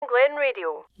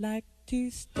Radio. Like to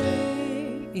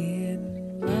stay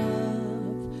in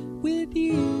love with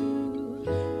you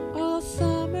all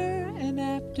summer, and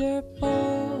after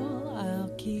fall I'll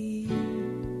keep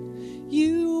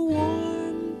you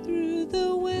warm through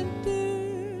the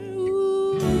winter.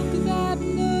 Ooh, 'cause I've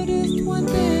noticed one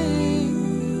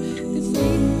thing, this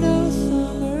ain't no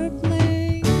summer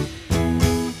fling.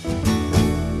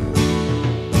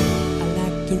 I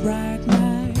like to ride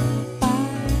my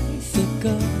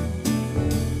bicycle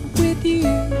with you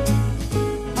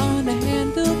on a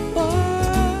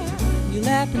handlebar. You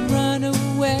laugh and run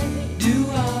away. Do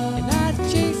I? And I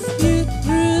chase you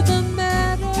through the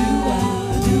meadow. Do I?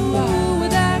 Do I?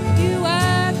 Without you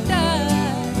I die.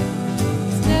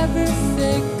 Let's never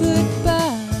say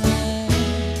goodbye.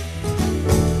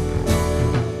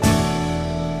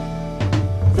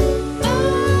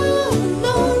 Oh,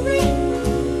 Lori,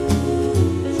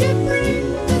 you bring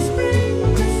the spring,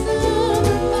 the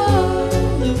summer, fall,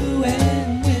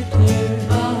 and winter,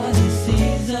 all the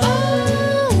seasons. Oh,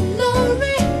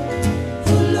 Lori,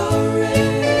 you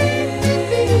make me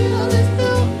feel as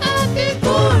though I've been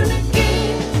born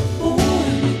again,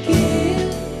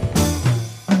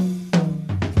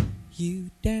 You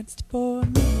danced for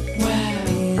me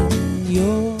in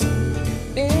your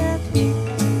bare feet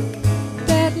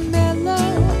that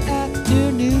mellow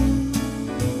afternoon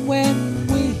when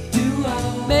we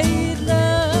made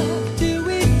love to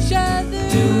each other.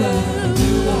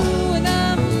 And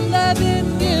I'm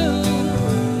loving you.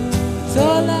 It's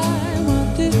all I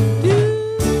want to do.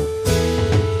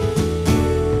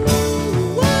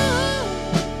 Whoa.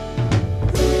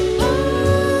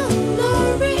 Oh,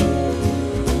 Lori,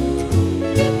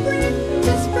 you bring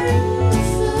the spring, the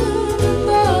summer,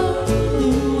 fall,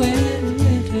 and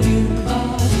winter,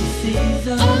 all the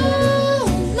seasons. Oh,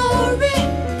 Lori,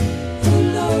 you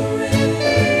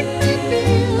make me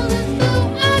feel as though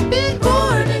I've been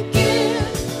born again,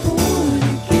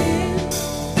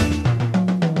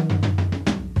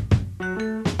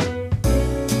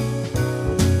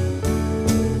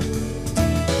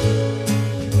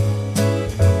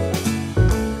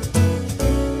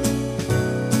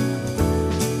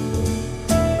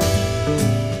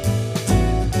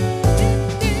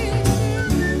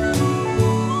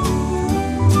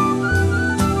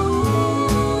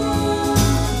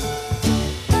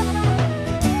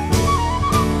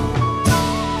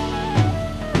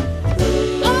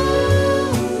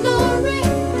 Oh, Lori,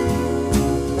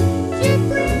 you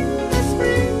bring the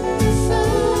spring, the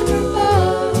summer,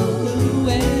 fall,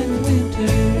 and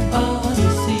winter, all the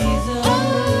seasons. Oh,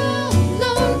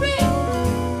 Lori,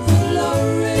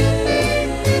 you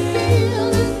make me feel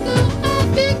as though I've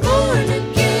been born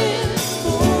again,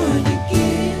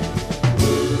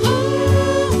 Oh,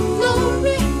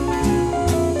 Lori,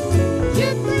 you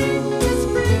bring the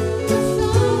spring, the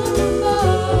summer,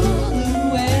 fall,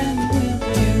 and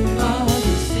winter, all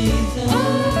the seasons. Oh,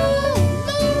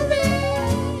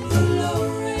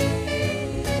 Lori,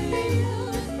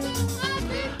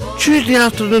 Tuesday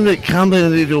afternoon at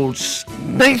Camden Radio,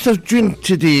 9th of June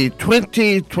today,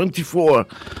 2024.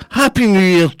 Happy New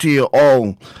Year to you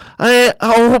all. I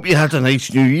hope you had a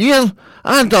nice New Year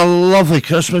and a lovely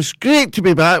Christmas. Great to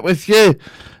be back with you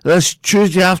this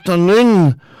Tuesday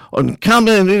afternoon on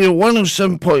Camden Radio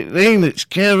 107.9. It's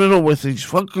Ken Riddell with his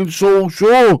fucking soul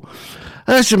show.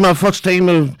 This is my first time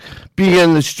of being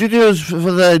in the studios for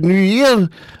the new year,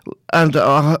 and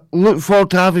I look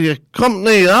forward to having your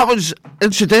company. That was,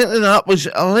 incidentally,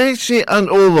 Alessi and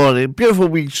Oh Laurie. Beautiful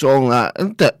wee song that,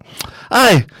 isn't it?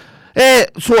 Aye.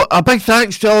 So a big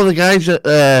thanks to all the guys at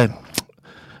the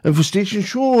Infestation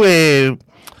Show,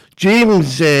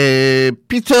 James,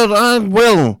 Peter and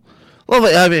Will.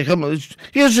 Lovely to have you come.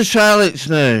 Here's the Charlottes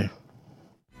now.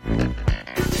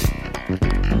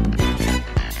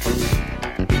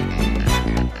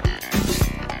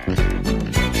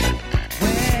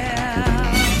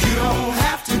 You don't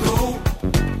have to go.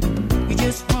 You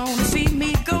just wanna see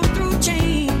me go through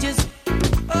changes.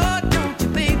 Oh, don't you,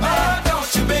 baby? Oh,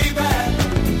 don't you, baby?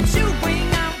 You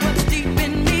bring out what's deep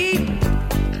in me,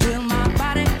 till my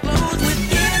body glows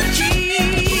with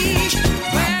energy.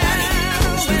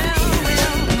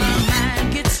 Well, my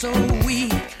mind gets so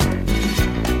weak.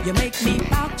 You make me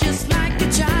out just like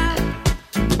a child.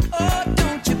 Oh,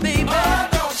 don't you, baby? Oh,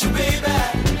 don't you, baby?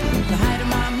 The height of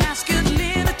my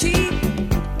masculinity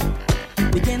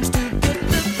begins to get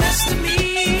the best of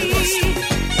me.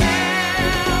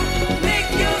 Now, make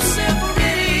yourself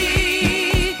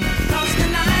ready, 'cause the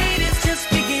night is just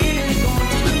beginning. Going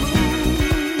to the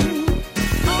moon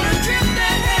on a trip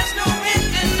that has no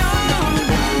ending. No.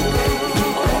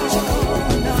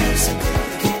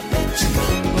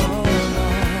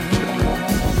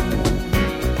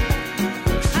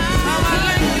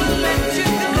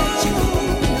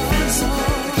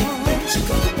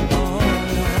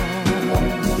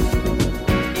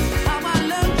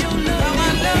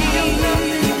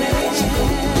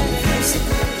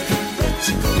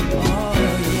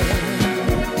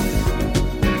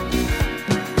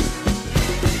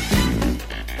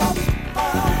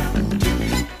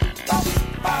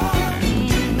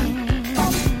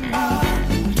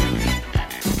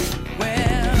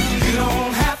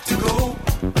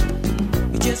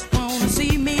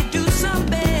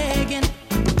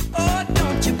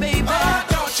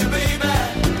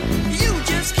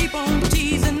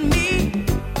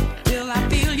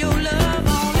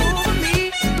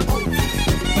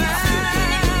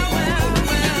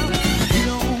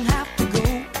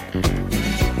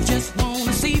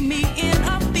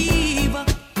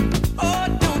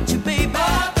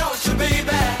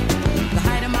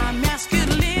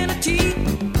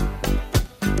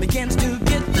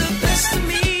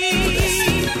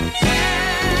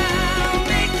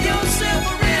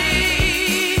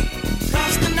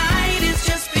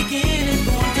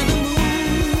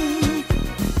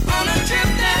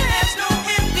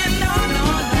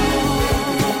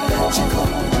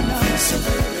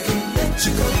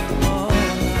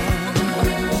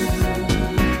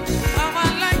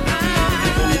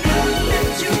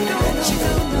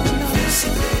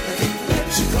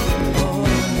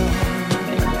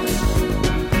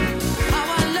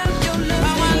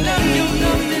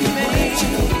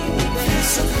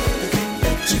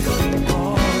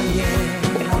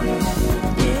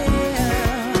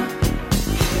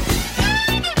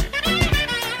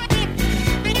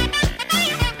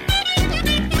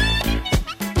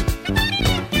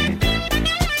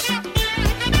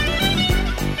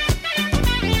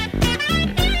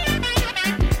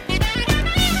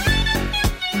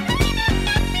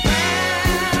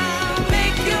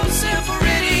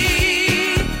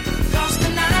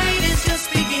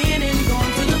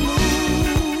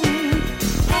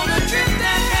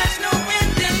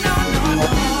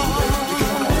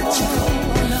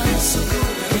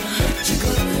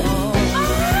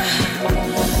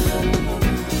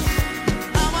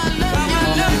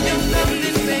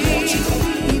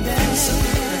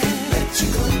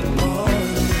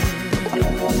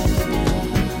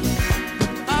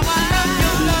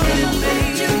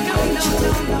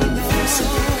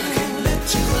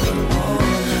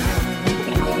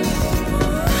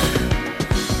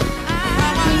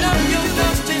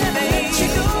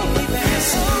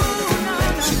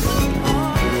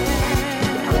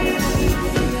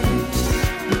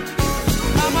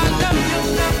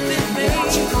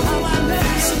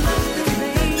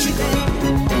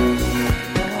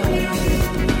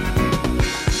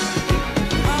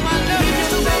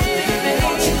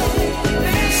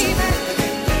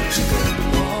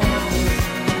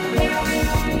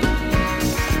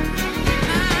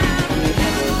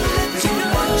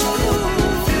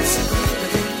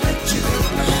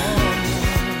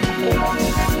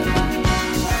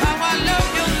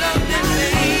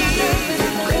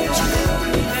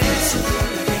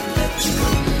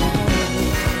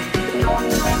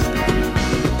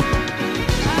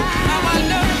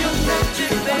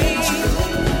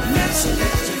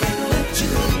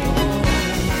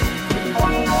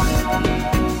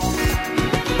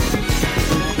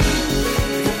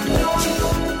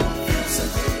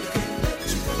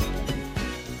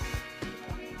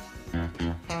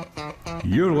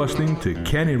 You're listening to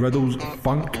Kenny Riddell's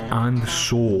Funk and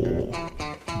Soul.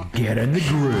 Get in the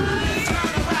groove.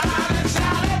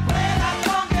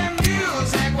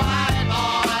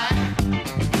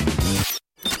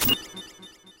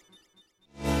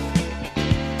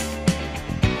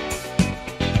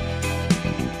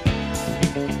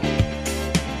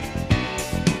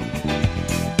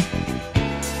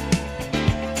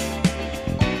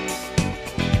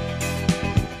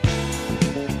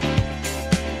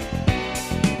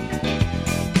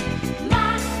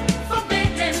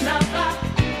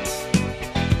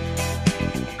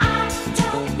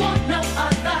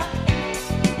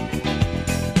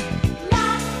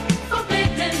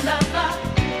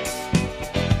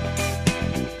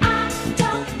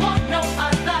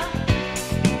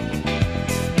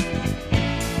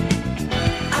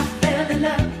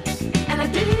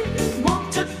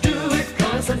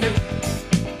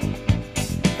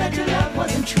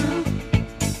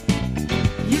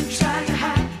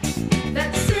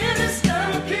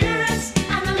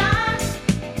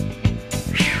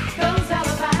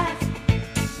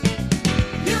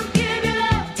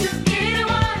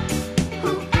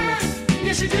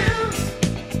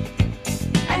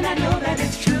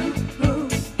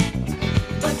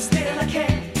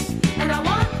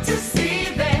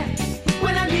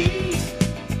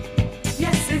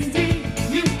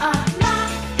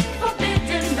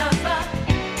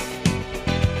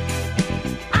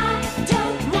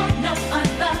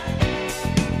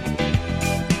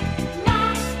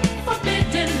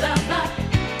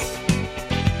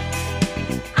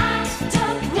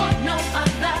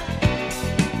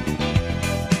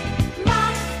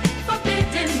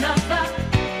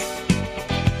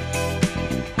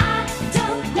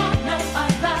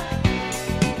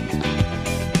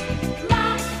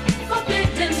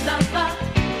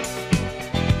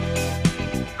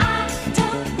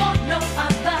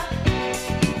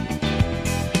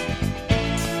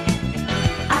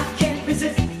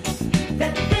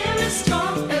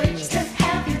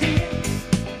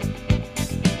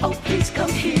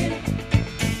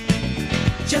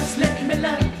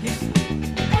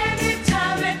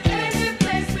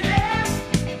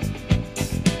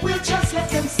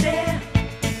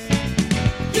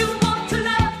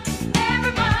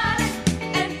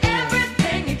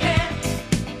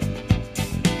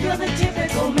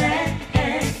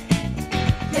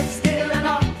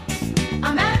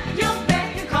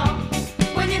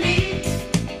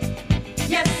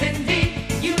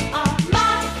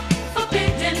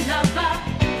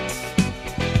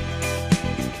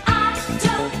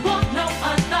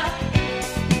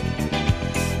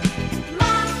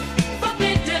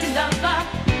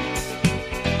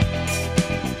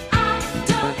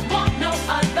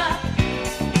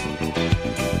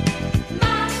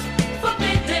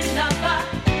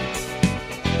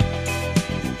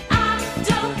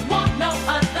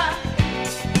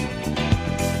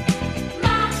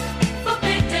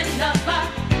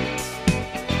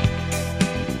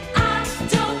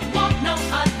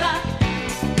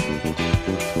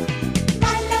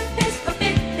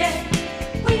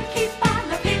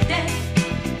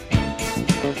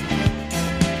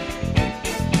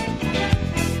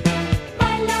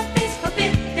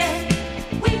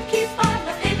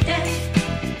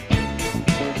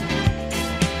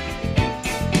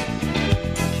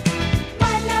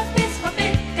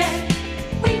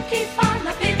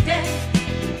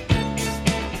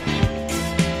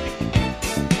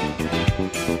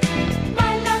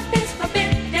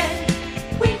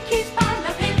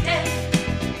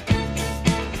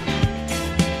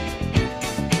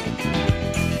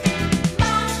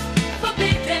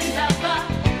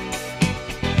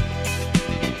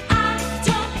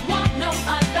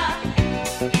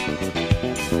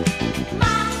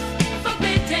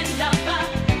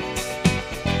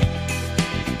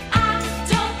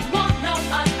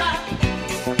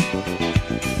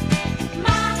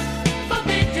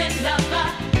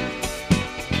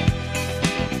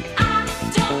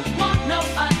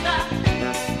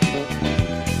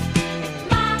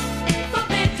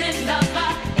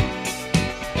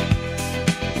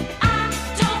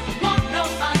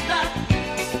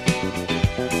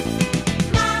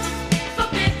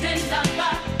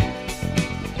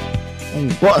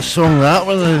 What a song that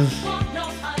one is.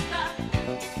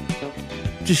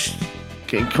 Just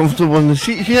getting comfortable on the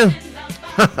seat here.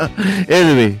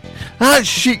 Anyway, that's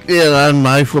Chic there and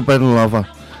My Forbidden Lover.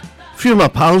 A few of my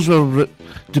pals were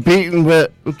debating, we're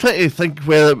trying to think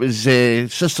whether it was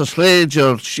Sister Sledge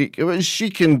or Chic. It was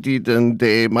Chic indeed, and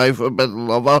My Forbidden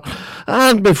Lover.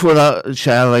 And before that,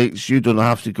 Charlotte's You Don't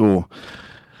Have to Go.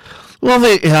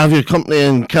 Lovely to have your company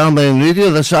in Carmen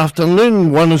Radio this afternoon.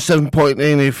 107.9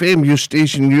 FM, your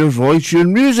station, your voice, your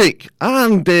music.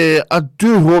 And I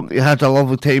do hope you had a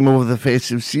lovely time over the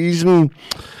festive season.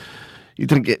 You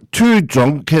didn't get too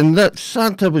drunk and that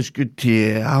Santa was good to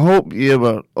you. I hope you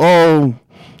were all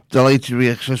delighted with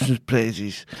your Christmas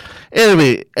presents.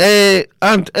 Anyway, can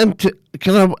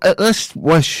I at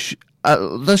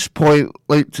this point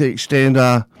like to extend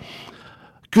a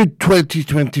good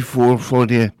 2024 for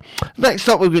you. Next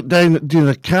up, we've got down doing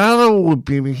a carol. We'll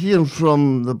be hearing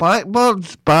from the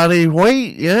Blackbirds, Barry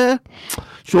White, yeah?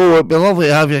 So it'd be lovely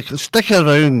to have you. Stick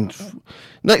around.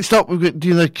 Next up, we've got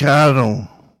doing a carol.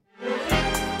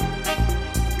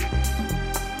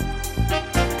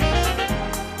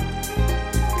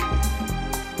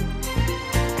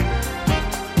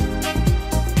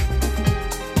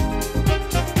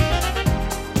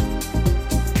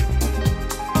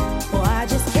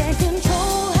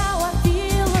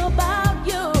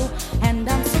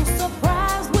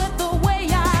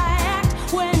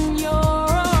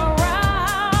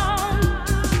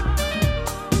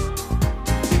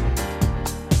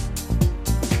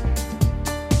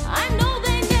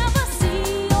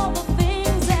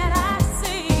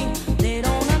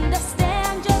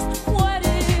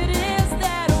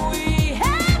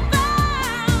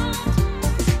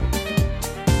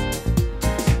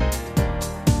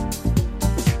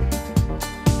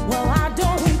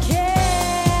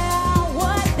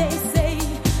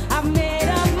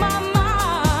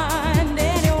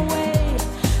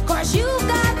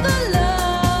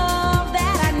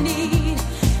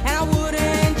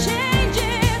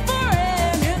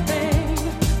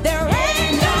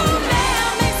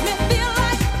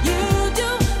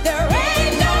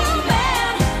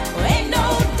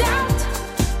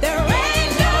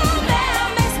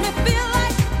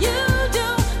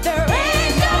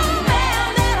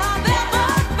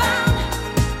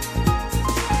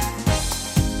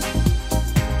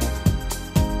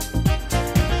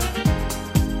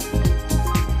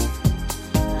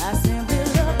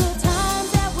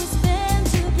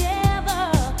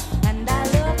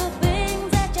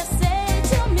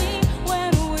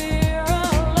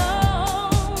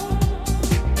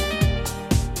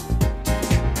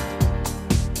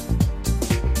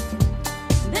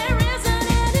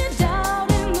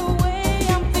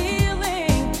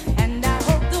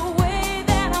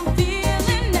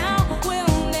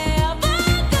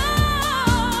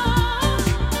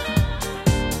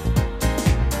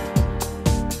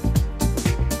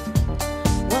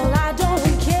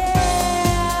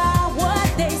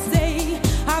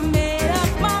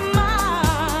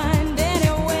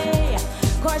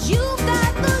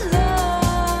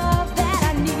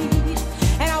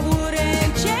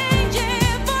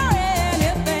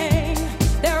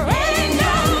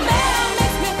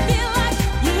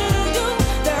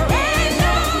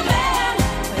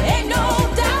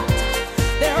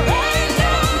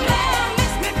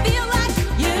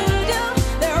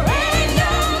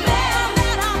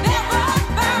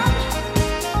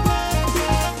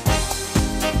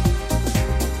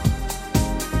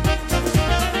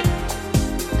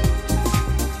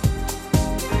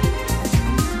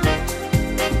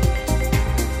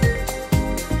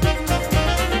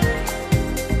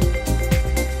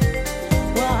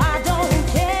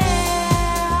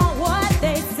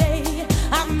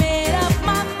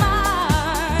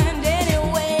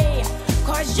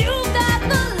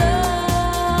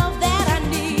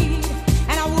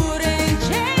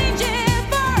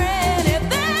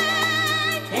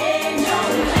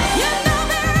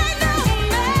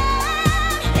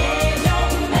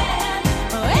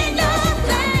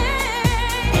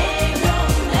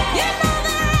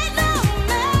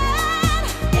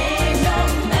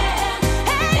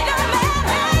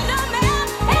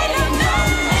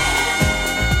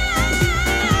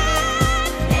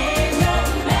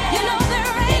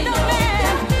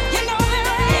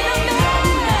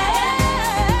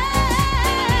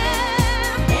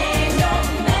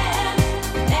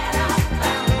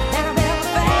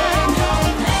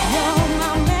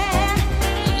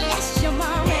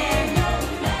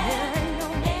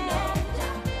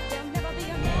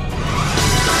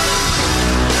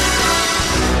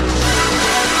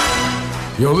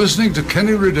 You're listening to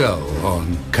Kenny Riddell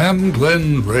on Cam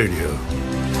Glen Radio.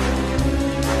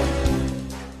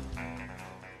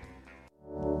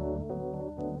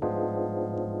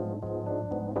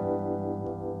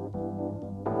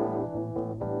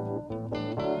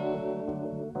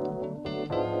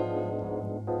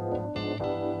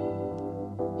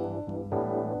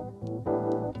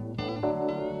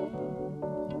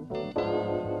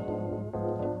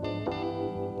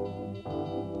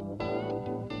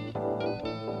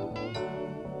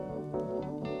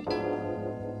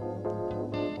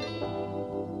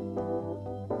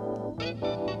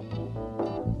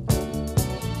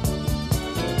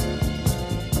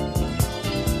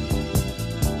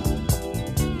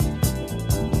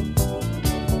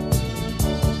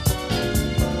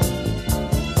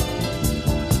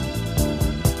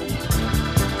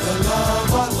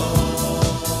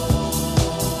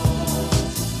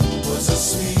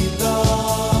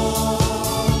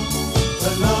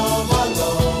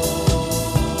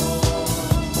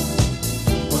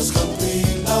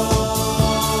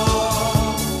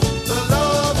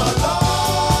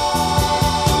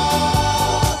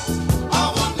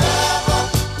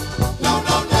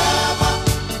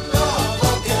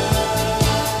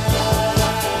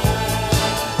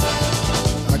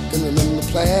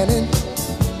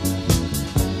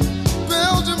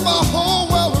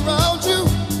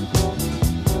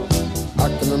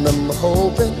 remember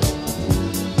hoping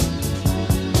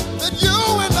that you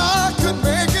and I could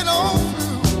make it on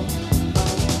through,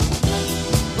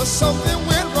 but something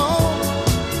went wrong.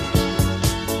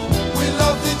 We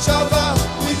loved each other,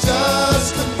 we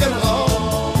just couldn't get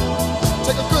along.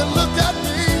 Take a good look at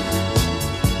me,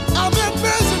 I'm in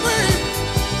misery.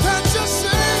 Can't you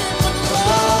see? But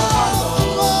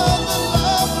love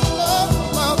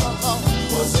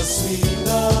was a sweet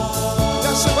love.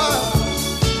 Yes, it was.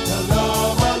 The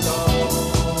love I love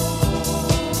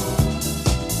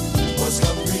was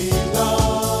complete love.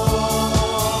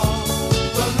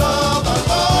 The love I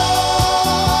love,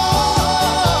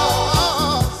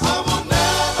 I will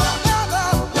never, never,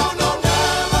 no, no,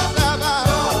 never, never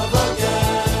love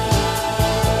again.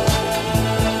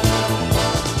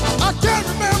 I can't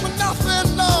remember nothing,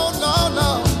 no, no, no,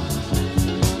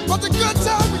 but the good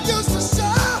time we used to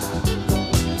share,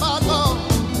 my love.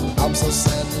 I'm so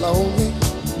sad and lonely,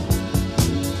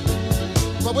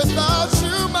 but without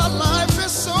you my life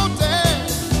is so dead.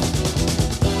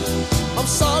 I'm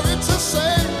sorry to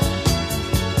say,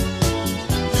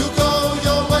 you go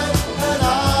your way and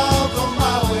I'll go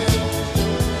my way.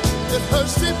 It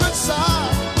hurts deep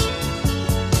inside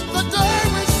the day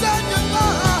we said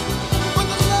goodbye, but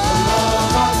the love,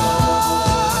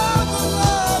 the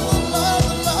love, the love,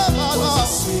 the love I love,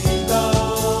 sweet love.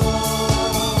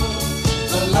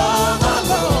 The love I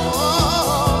love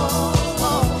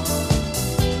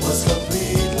was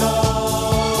complete love.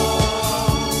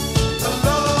 The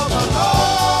love I love,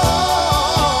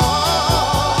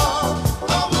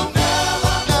 I will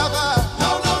never, never,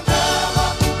 no, no, never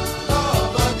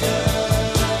love again.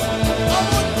 I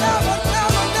will never, never,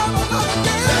 never love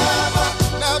again. Never,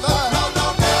 never, no, no,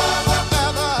 never,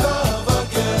 never love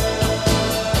again.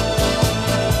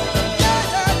 Yeah,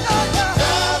 yeah, yeah, yeah.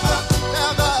 Never,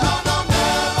 never, no, no,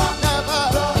 never, never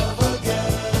love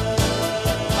again.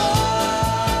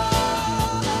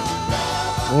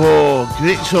 Oh,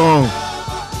 great song.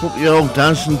 Hope you're all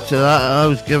dancing to that. I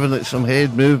was giving it some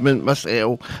head movement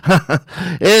myself.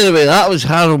 Anyway, that was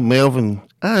Harold Melvin.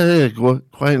 There you go.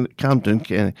 Quiet, calm down,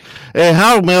 Kenny.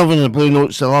 Harold Melvin and the Blue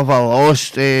Notes, The Love I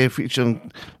Lost,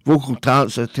 featuring vocal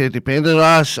talents of Teddy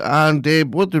Pendergrass. And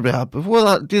what did we have before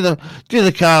that? Do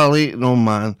the Carol Layton, oh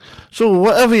man. So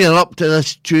whatever you're up to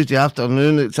this Tuesday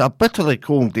afternoon, it's a bitterly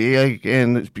cold day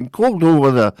again. It's been cold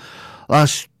over the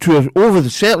last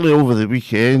certainly over the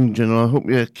weekend, you know. I hope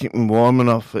you're keeping warm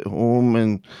enough at home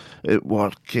and at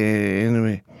work,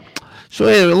 anyway. So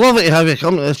anyway, lovely to have you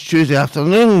come to this Tuesday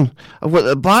afternoon. I've got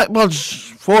the Blackbirds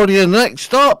for you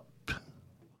next up.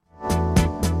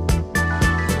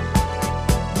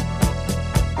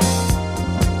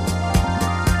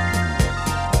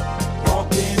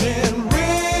 Walking in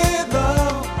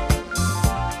rhythm,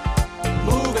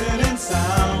 moving in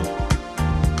sound,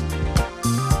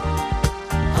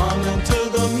 humming to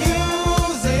the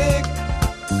music,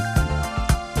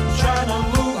 trying to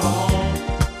move on.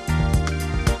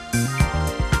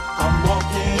 I'm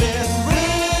walking in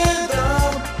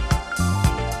rhythm,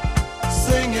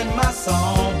 singing my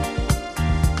song,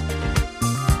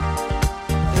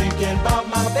 thinking about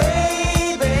my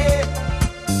baby,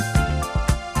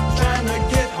 trying to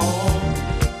get home.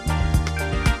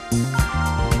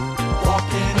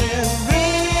 Walking in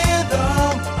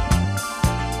rhythm,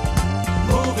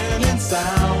 moving in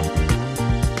sound,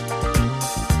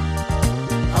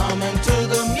 humming to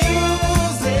the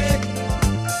music,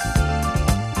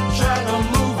 trying to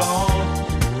move on.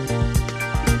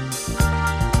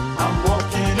 I'm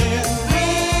walking in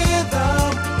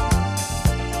rhythm,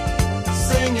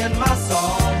 singing my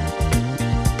song,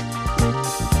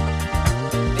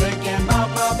 thinking about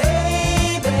my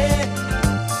baby,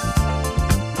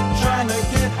 trying to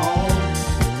get home.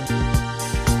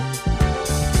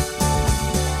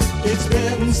 It's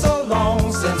been so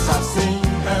long since I've seen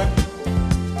her.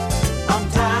 I'm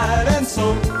tired and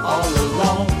so all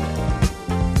alone.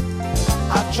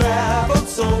 I've traveled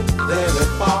so very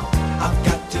far. I've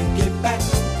got to get back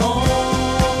home.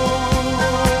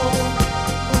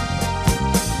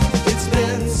 It's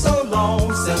been so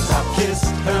long since I've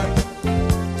kissed her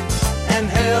and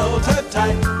held her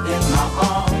tight in my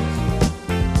arms.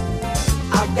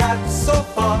 I've got so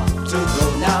far to go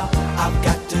now. I've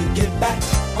got to get back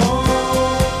home.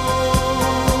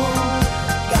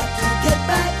 Got to get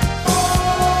back home.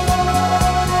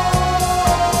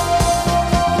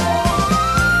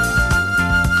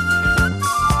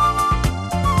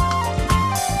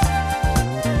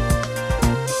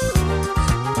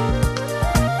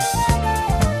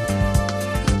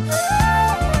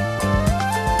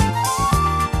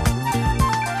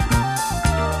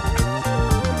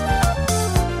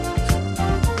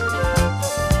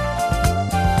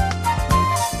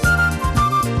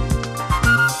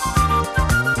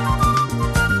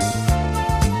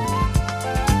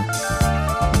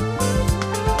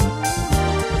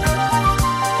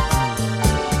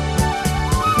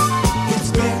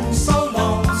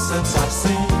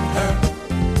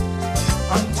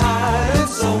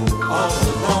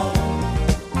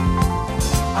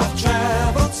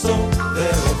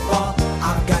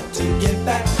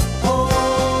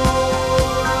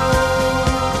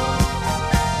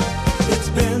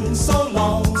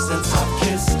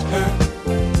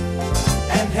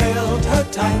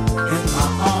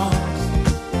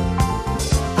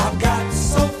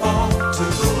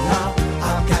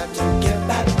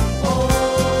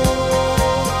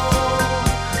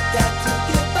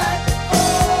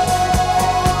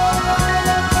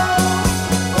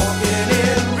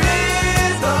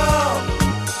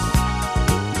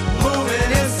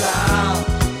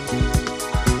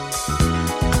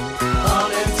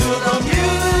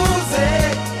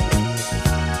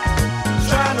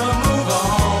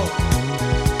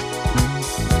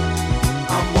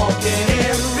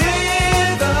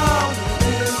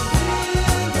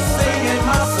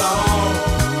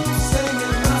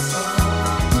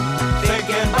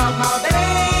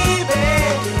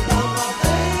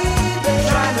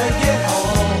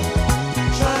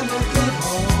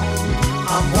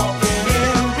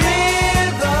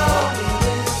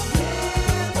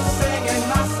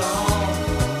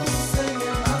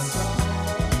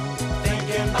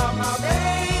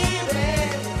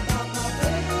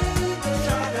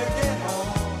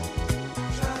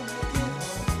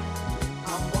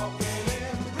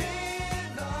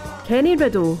 Kenny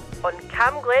Riddell on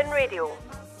Cam Glen Radio.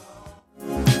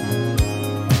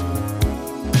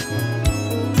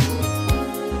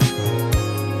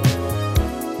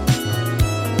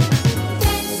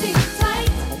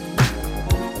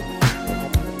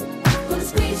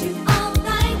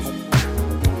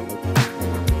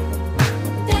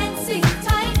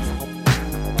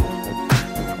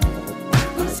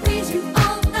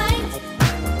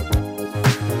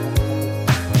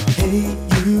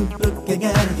 Looking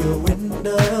out your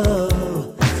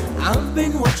window, I've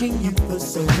been watching you for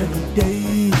so many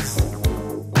days.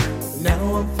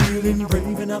 Now I'm feeling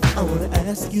brave enough, I wanna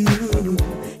ask you,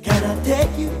 can I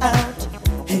take you out?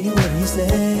 Hey, what do you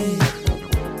say?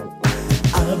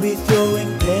 I'll be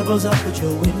throwing pebbles up at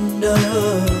your window,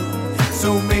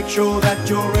 so make sure that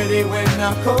you're ready when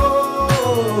I call.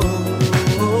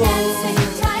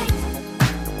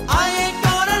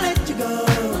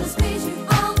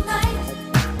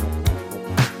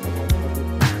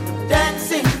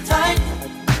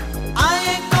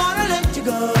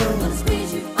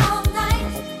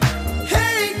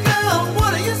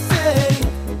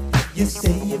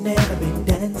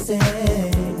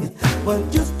 Well,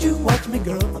 just you watch me,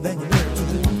 girl, then you know what to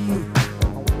do.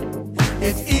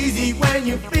 It's easy when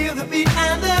you feel the beat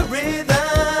and the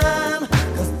rhythm,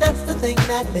 'cause that's the thing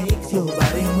that makes your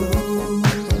body move.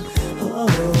 Oh,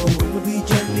 we'll be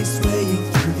gently swaying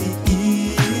through the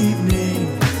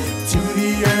evening to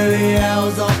the early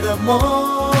hours of the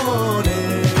morning.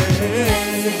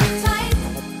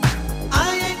 I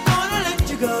ain't gonna let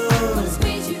you go.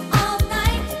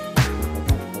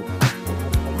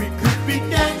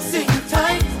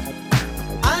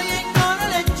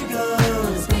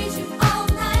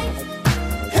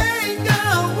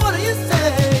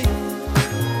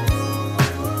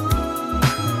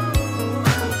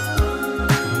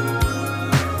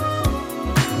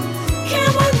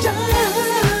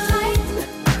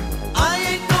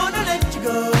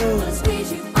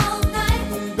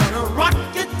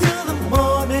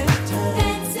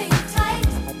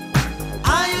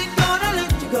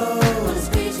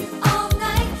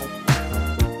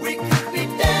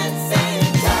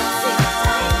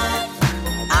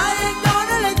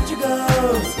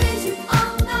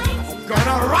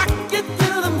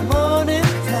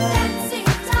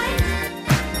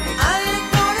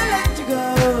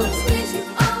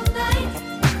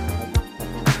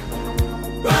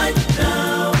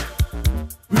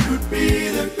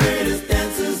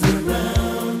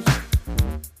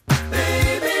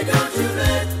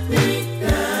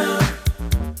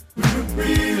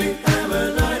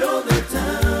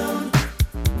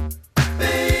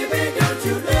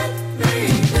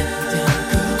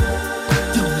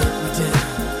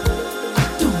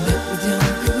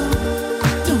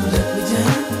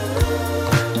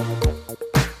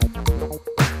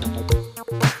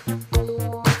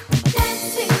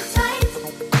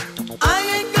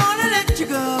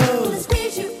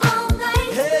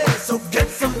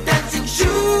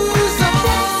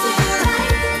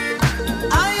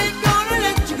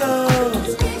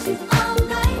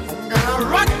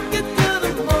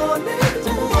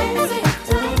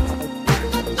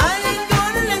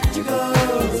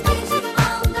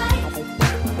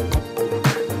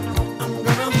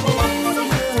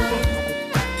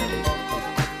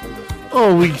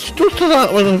 We stuck to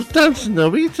that when I was dancing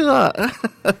away to that.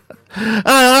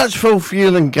 That's Full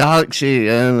Feeling Galaxy,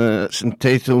 and it's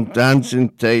entitled Dancing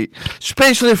Tight,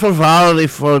 especially for Valerie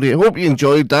for you. Hope you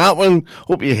enjoyed that one.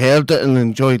 Hope you heard it and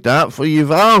enjoyed that for you,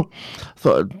 Val.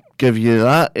 Thought I'd give you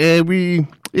that wee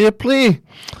airplay.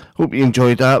 Hope you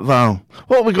enjoyed that, Val.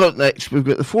 What we got next? We've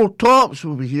got the Four Tops.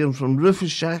 We'll be hearing from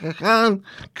Rufus Shaka Khan,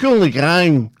 Cool the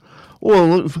Gang.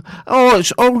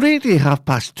 It's already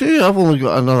 2:30. I've only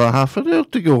got another half an hour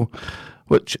to go,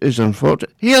 which is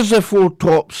unfortunate. Here's the Four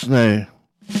Tops now.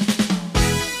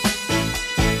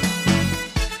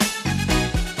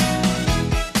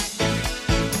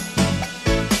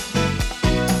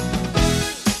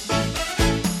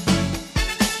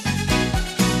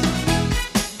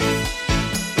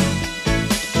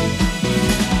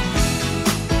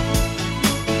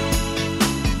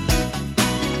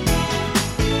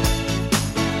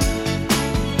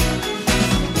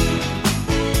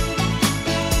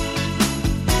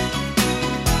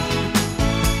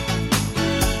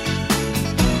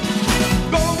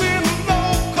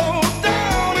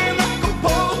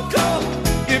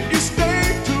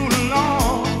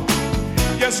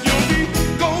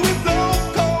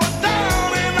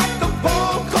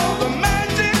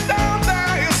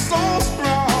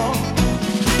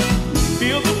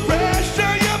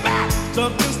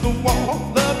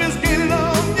 Love is getting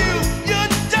on you,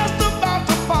 you're just about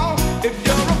to fall. If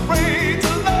you're afraid to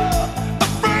love,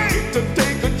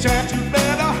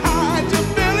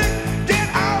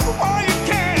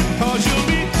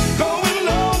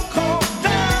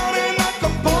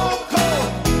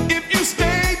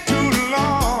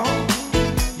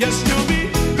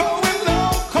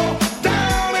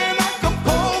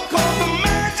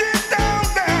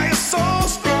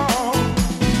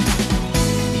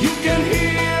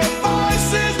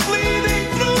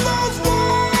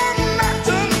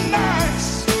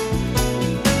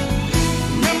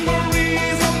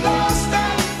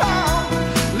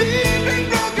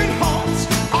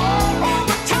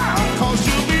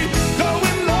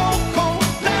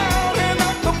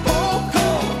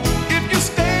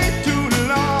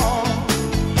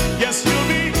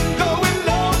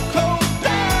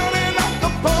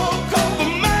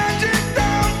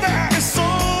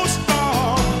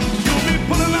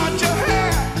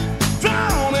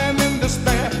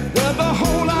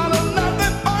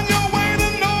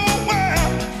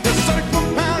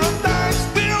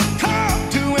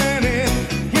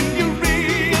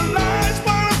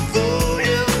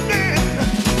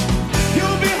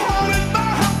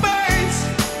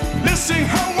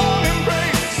 feeling her warm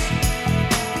embrace.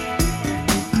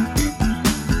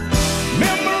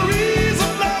 Memories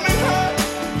of loving her,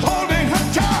 holding her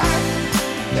tight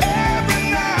every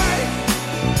night.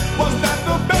 Was that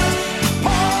the best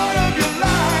part of your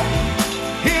life?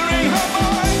 Hearing her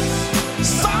voice,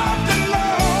 soft and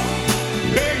low,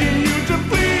 begging you to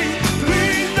please,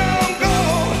 please don't go.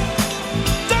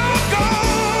 Don't go,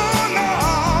 no.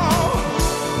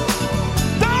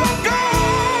 Don't go.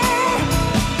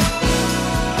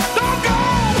 Don't go.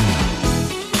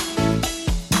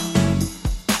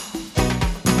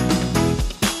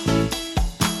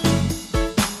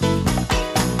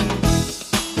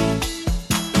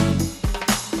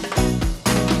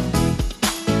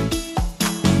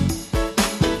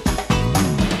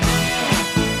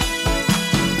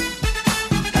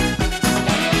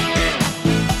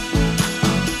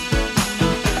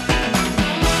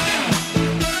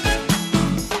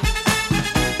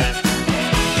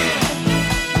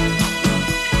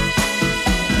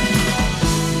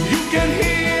 You can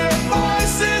hear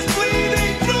voices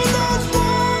bleeding through those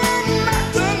warm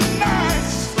mountain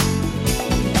nights.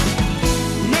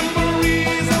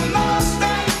 Memories are lost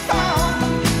and found,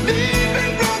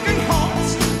 leaving broken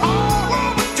hearts all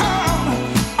over town,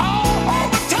 all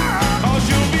over town. 'Cause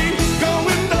you'll be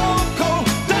going loco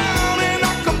down in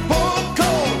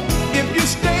Acapulco if you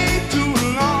stay too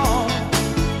long.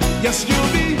 Yes,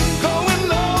 you'll be going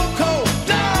loco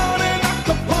down in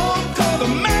Acapulco. The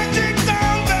magic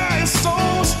down there is so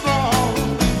strong.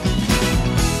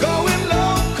 Going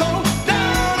loco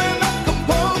down in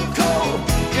Acapulco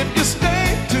if you stay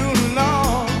too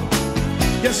long.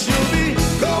 Yes, you'll be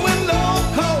going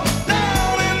loco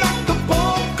down in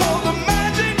Acapulco. The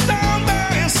magic down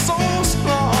there is so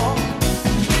strong.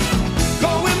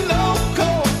 Going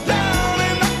loco down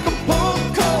in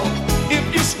Acapulco if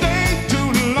you stay too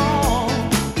long.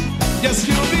 Yes,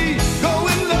 you'll be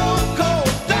going loco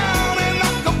down in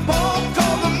Acapulco.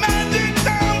 The magic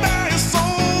down there is so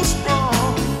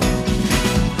strong.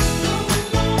 Going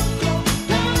loco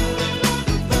down in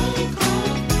Acapulco.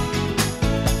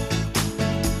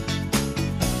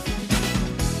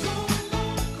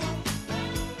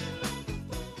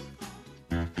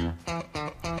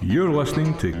 You're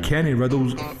listening to Kenny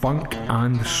Riddell's Funk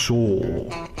and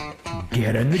Soul.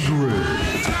 Get in the groove.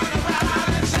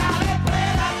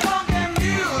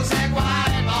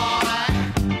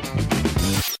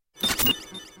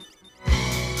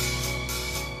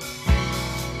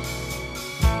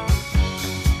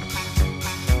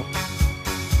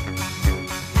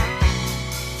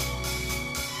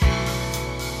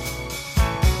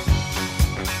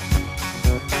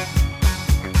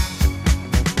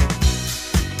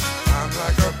 I'm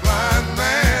like a blind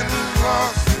man who's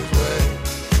lost his way.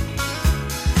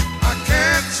 I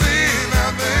can't see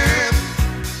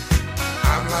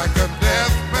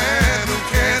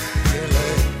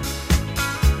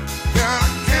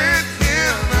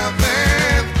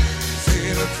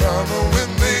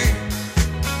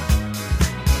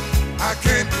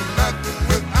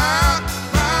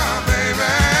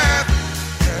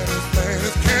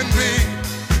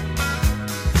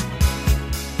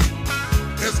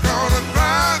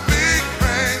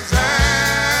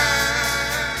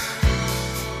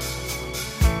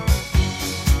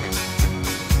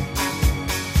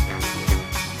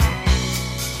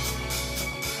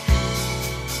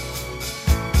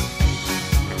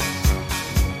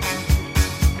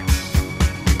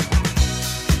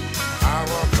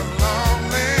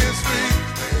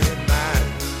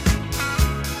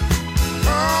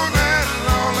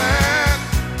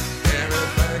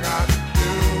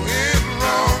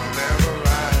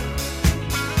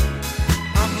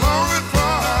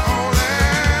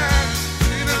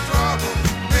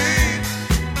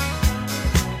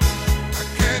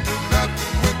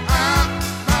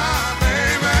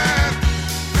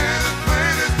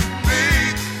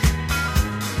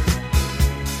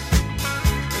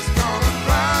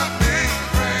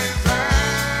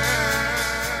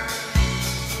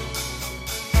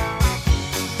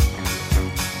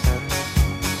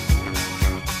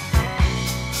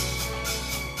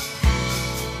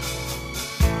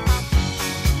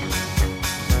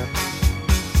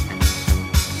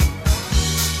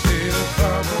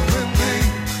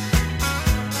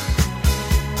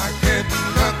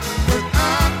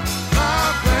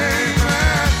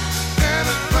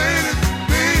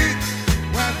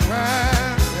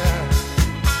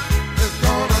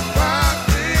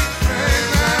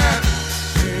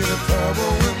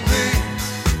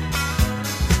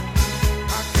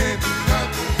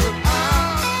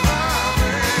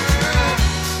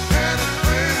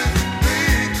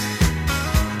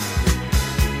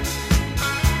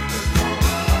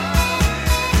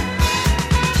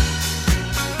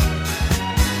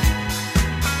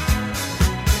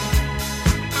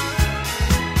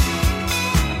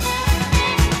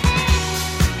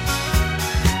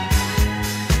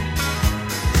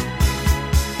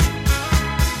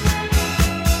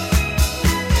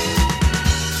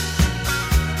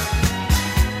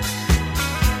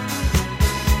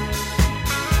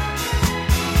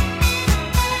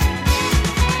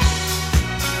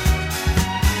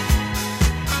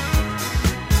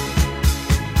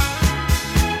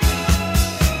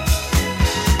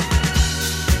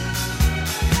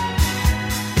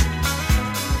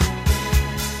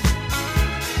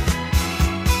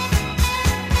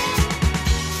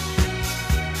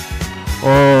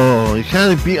Oh, you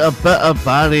can't beat a bit of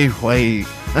Barry White.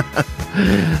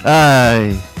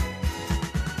 Aye.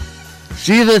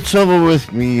 See the Trouble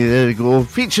with Me, there you go.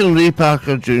 Featuring Ray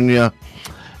Parker Jr.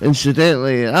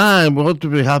 Incidentally, what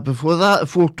did we have before that?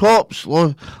 Four Tops,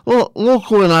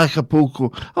 Loco and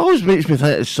Acapulco. Always makes me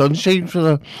think of Sunshine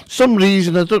for some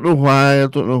reason. I don't know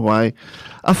why.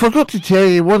 I forgot to tell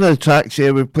you, one of the tracks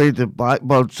here we played the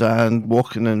Blackbirds and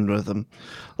Walking in Rhythm.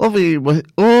 Lovely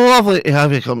to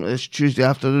have you come to this Tuesday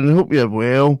afternoon. Hope you're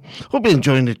well. Hope you're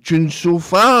enjoying the tunes so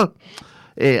far.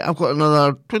 I've got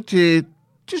another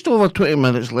just over 20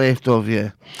 minutes left of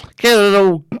you.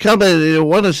 Riddell, Radio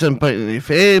 107.9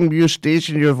 FM, your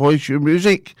station, your voice, your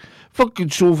music. Fucking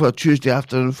show for Tuesday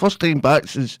afternoon. First time back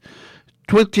since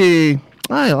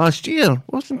last year,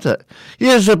 wasn't it?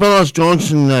 Here's the Brothers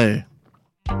Johnson now.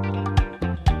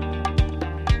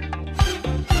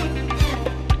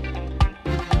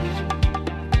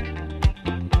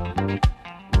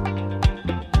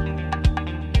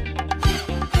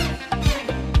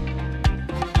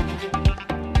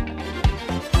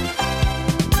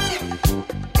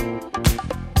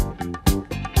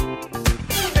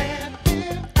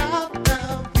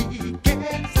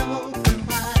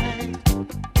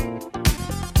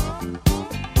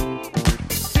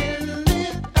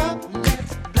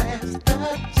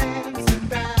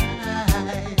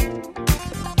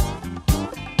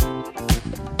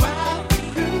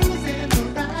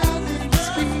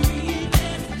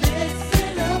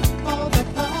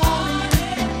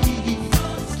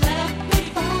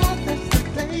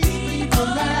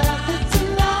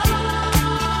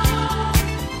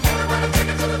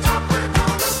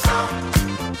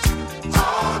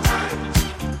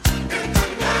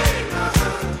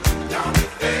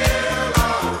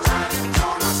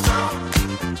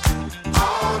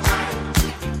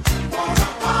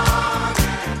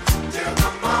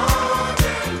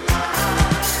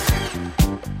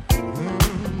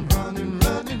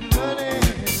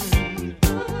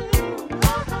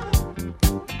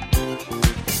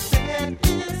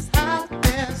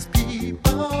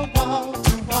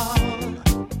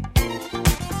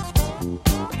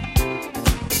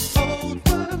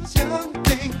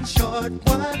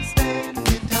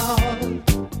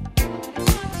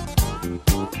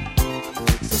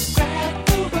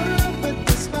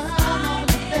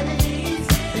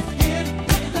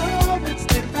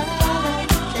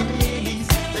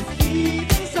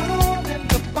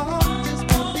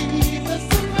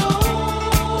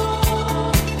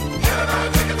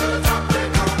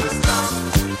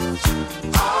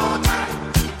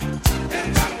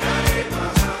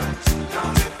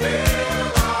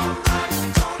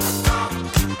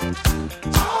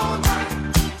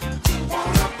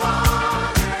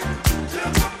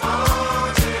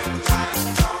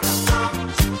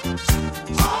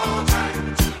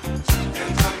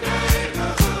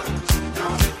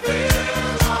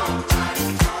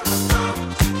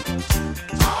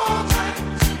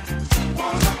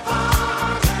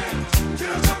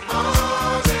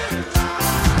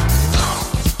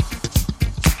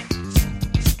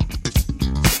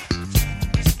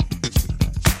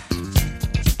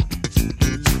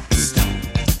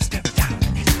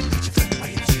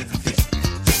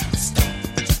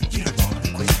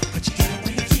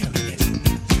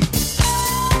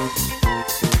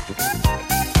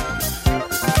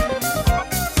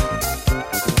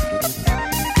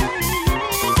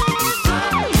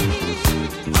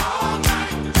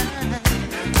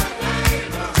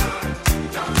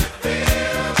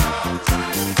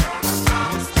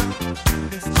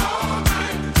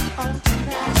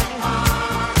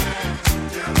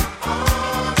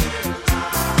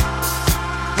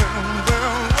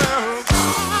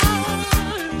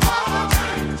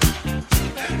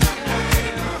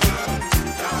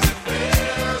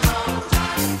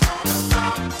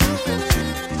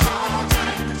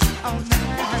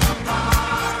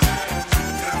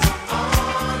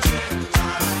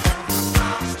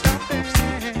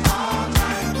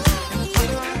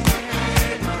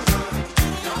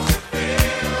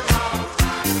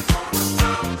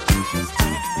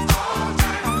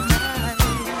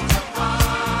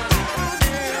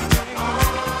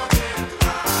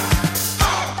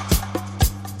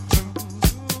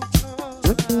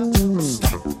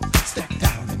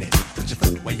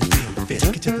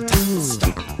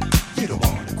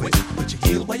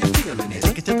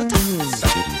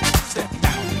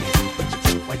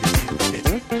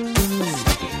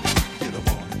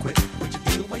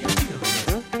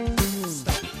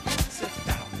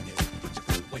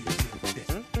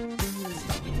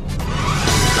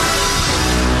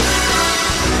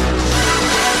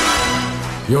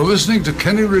 You're listening to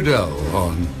Kenny Riddell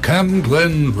on Cam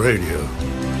Glen Radio.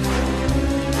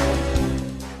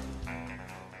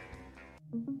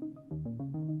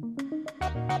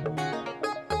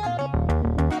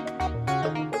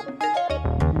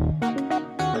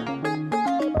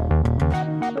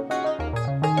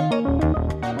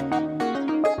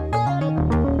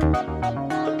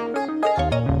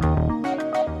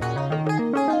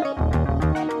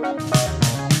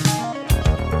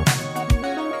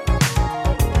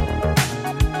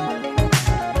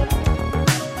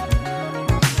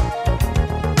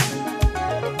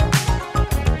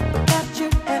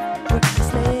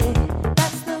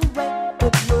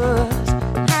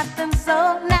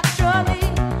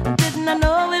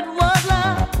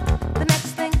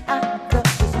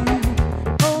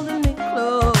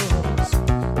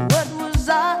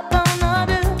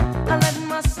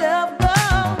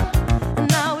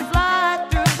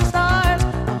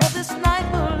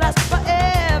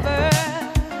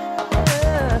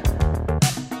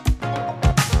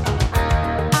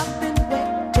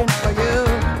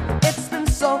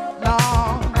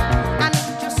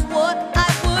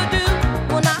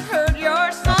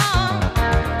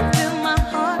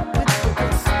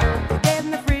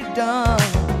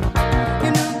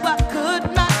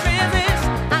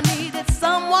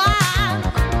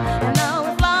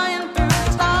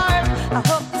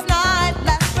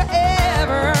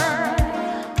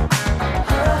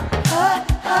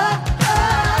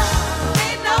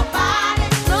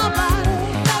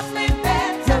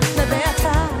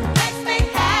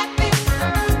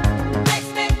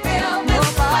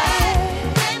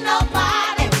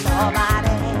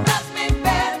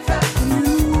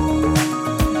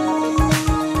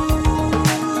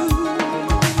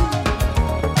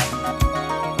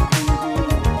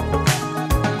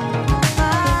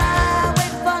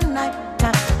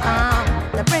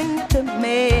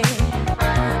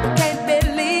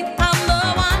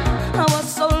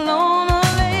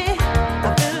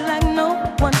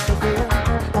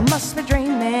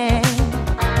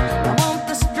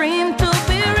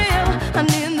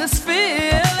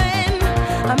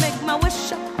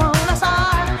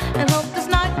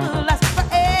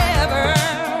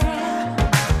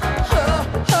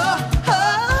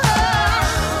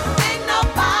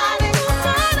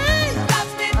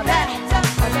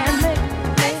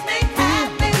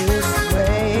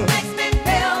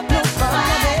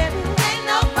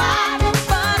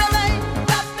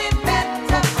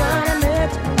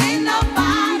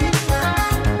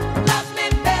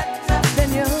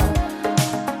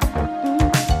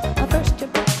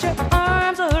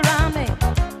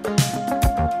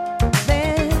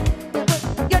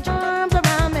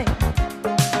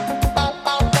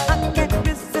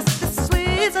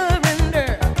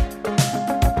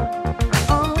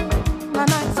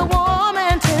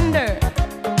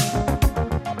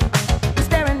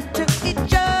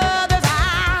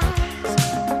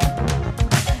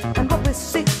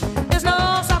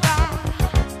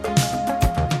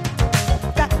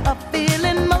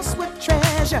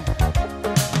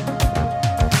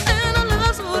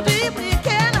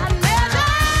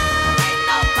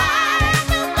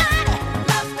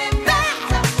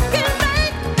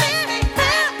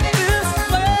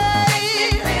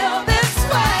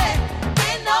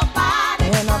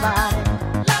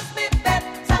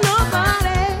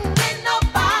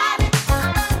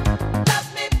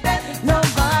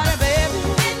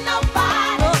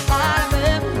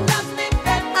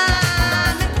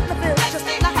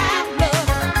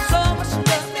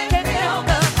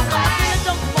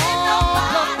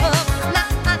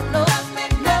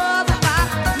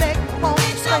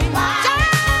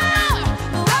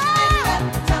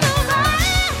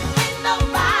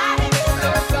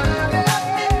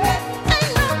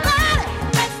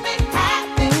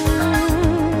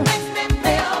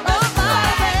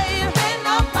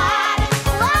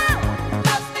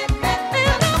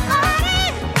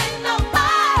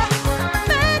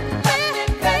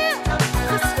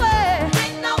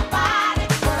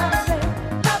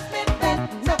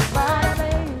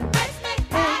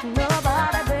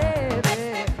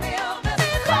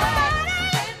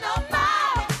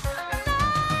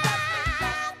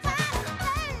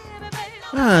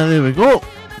 There we go.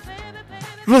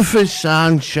 Rufus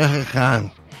and Shaka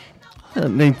Khan.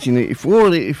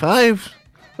 1984, 85,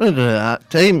 around that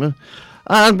time.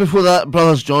 And before that,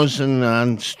 Brothers Johnson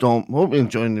and Stomp. Hope you're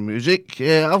enjoying the music.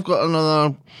 I've got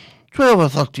another 12 or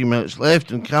 13 minutes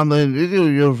left in Camden Radio,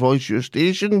 your voice, your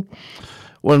station.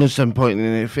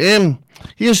 107.9 FM.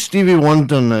 Here's Stevie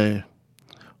Wonder now.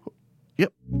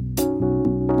 Yep.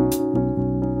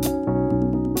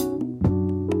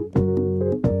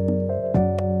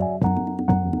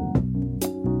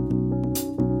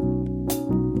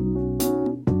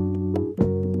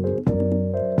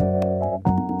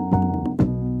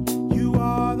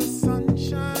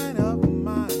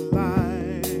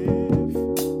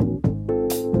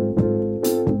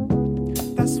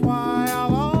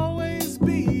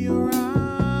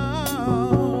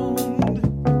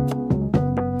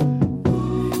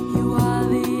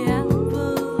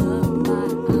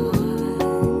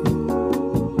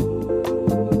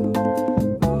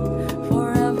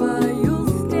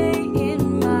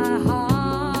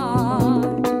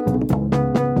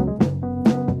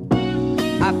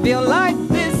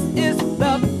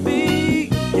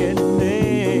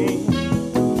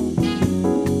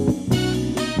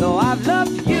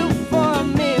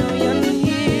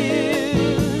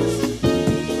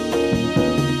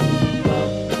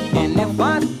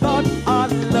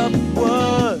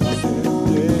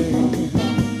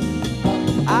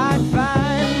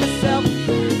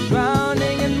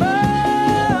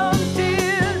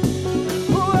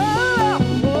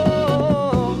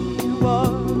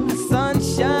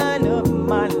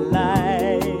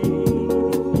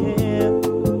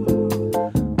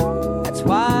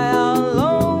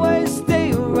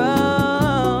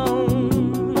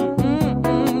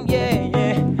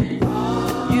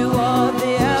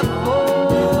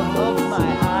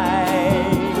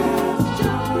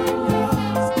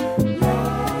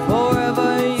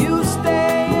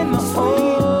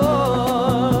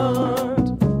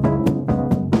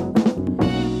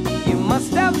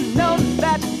 must have known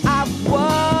that I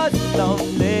was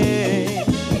lonely,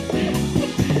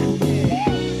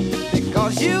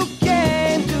 because you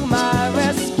came to my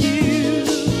rescue.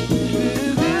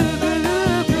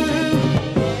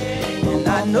 And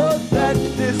I know that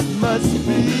this must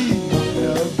be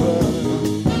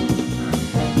heaven.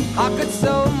 How could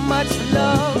so much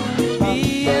love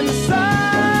be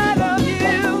inside of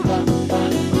you?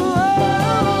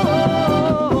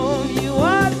 Oh, you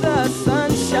are the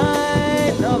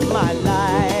sunshine of my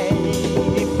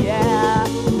life, yeah.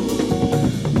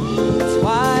 That's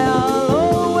why I'll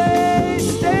always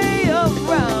stay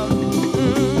around.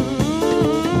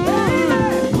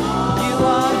 You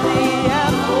are the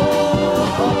apple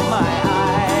of my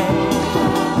eye.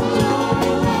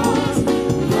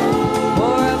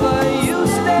 Forever you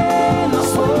stay my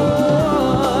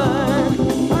sun.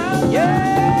 Yeah,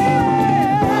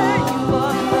 you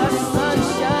are the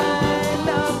sunshine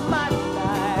of my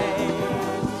life,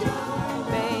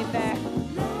 baby.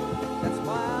 That's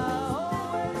why I'll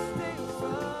always stay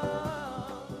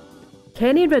around.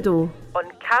 Kenny Riddell on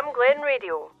Cam Glen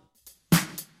Radio.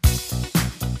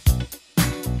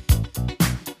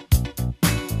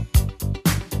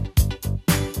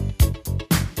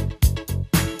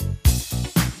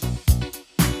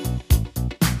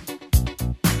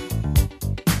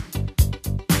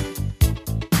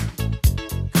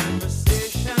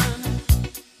 Conversation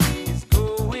is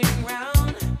going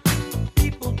round.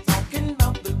 People talking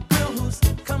about the girl who's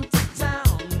come to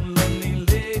town. Lovely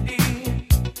lady,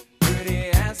 pretty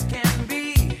as can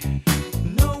be.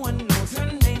 No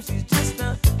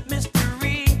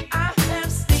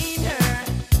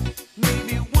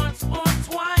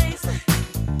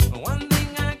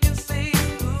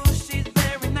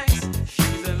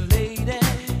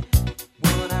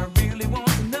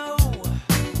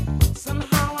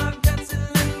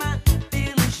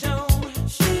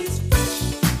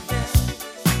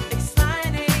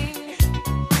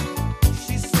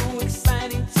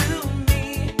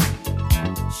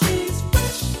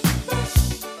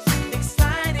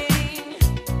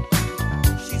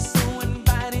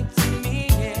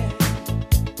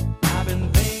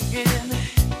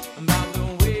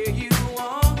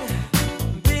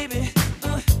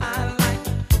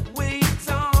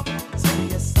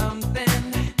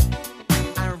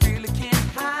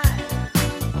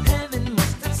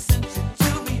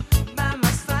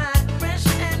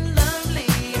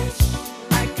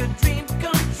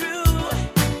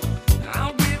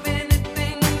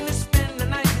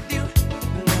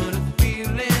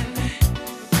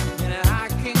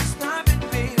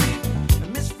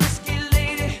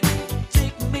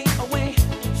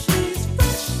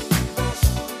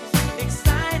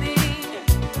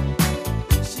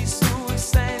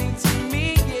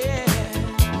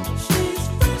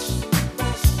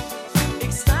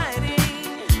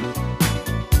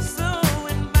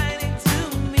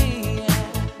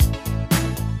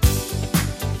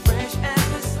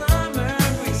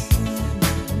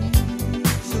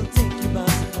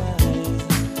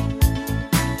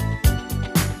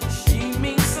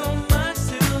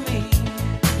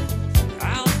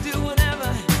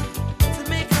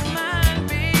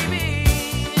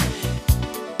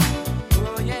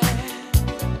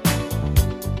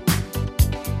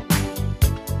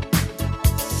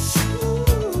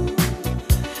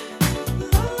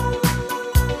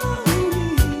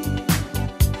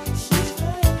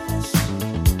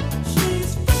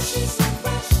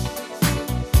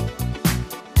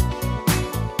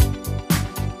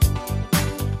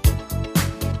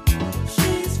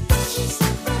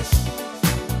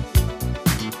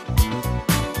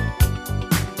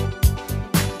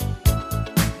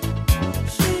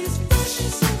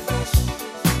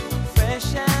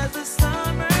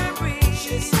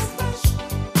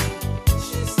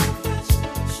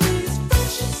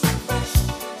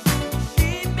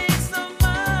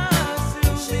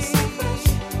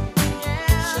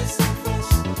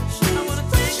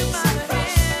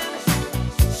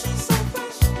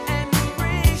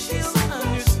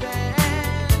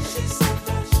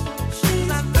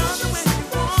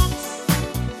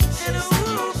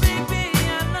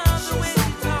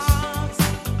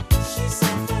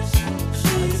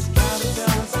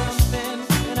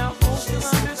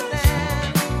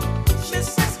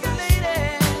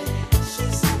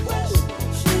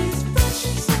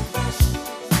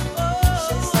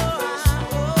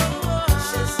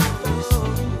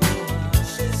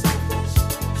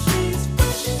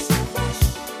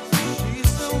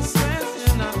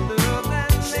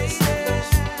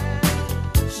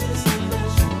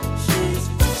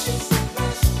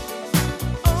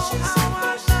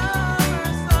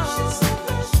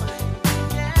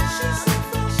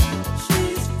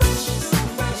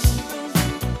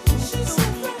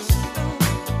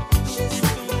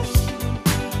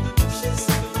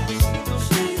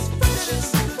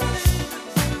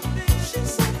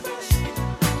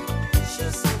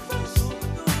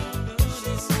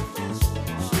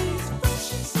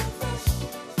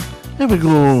There we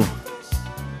go.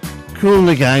 Cool and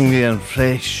the Gang there and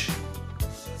Fresh.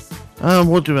 And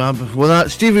what do we have before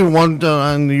that? Stevie Wonder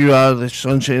and You Are the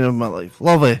Sunshine of My Life.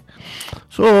 Lovely.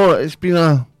 So it's been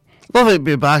a lovely to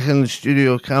be back in the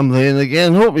studio, Cam Lane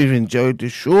again. Hope you've enjoyed the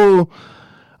show.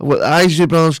 I've got the Isley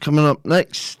Brothers coming up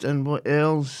next, and what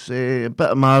else? A bit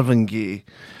of Marvin Gaye.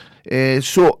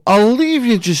 So I'll leave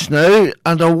you just now,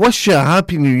 and I'll wish you a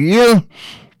happy new year.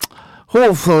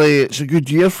 Hopefully it's a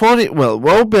good year for it. Well, it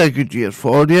will be a good year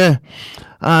for you.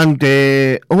 And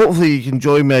hopefully you can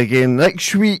join me again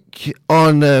next week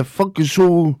on the Funk and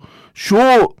Soul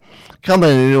Show. Coming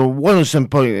in 107.8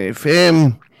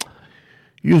 FM.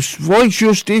 Your voice,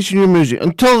 your station, your music.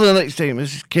 Until the next time,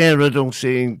 this is Ken Riddell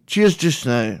saying cheers just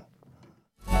now.